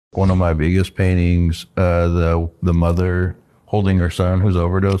One of my biggest paintings, the mother holding her son who's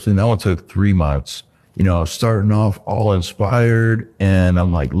overdosing, that one took 3 months. You know, I was starting off all inspired and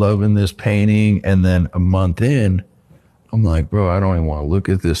I'm like loving this painting. And then a month in, I'm like, bro, I don't even want to look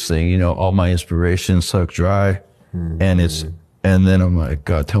at this thing. You know, all my inspiration sucked dry. And then I'm like,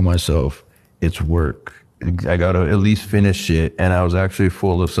 God, tell myself it's work. I got to at least finish it. And I was actually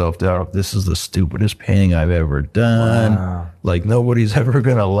full of self-doubt. This is the stupidest painting I've ever done. Wow. Like, nobody's ever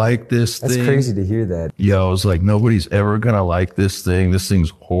going to like this thing. That's crazy to hear that. Yeah, I was like, nobody's ever going to like this thing. This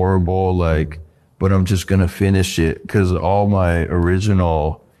thing's horrible. Like, but I'm just going to finish it because all my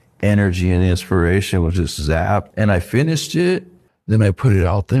original energy and inspiration was just zapped. And I finished it. Then I put it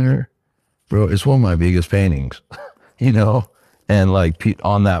out there. Bro, it's one of my biggest paintings, you know? And like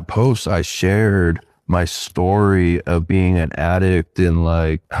on that post, I shared my story of being an addict and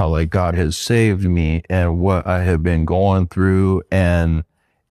like how like God has saved me and what I have been going through. And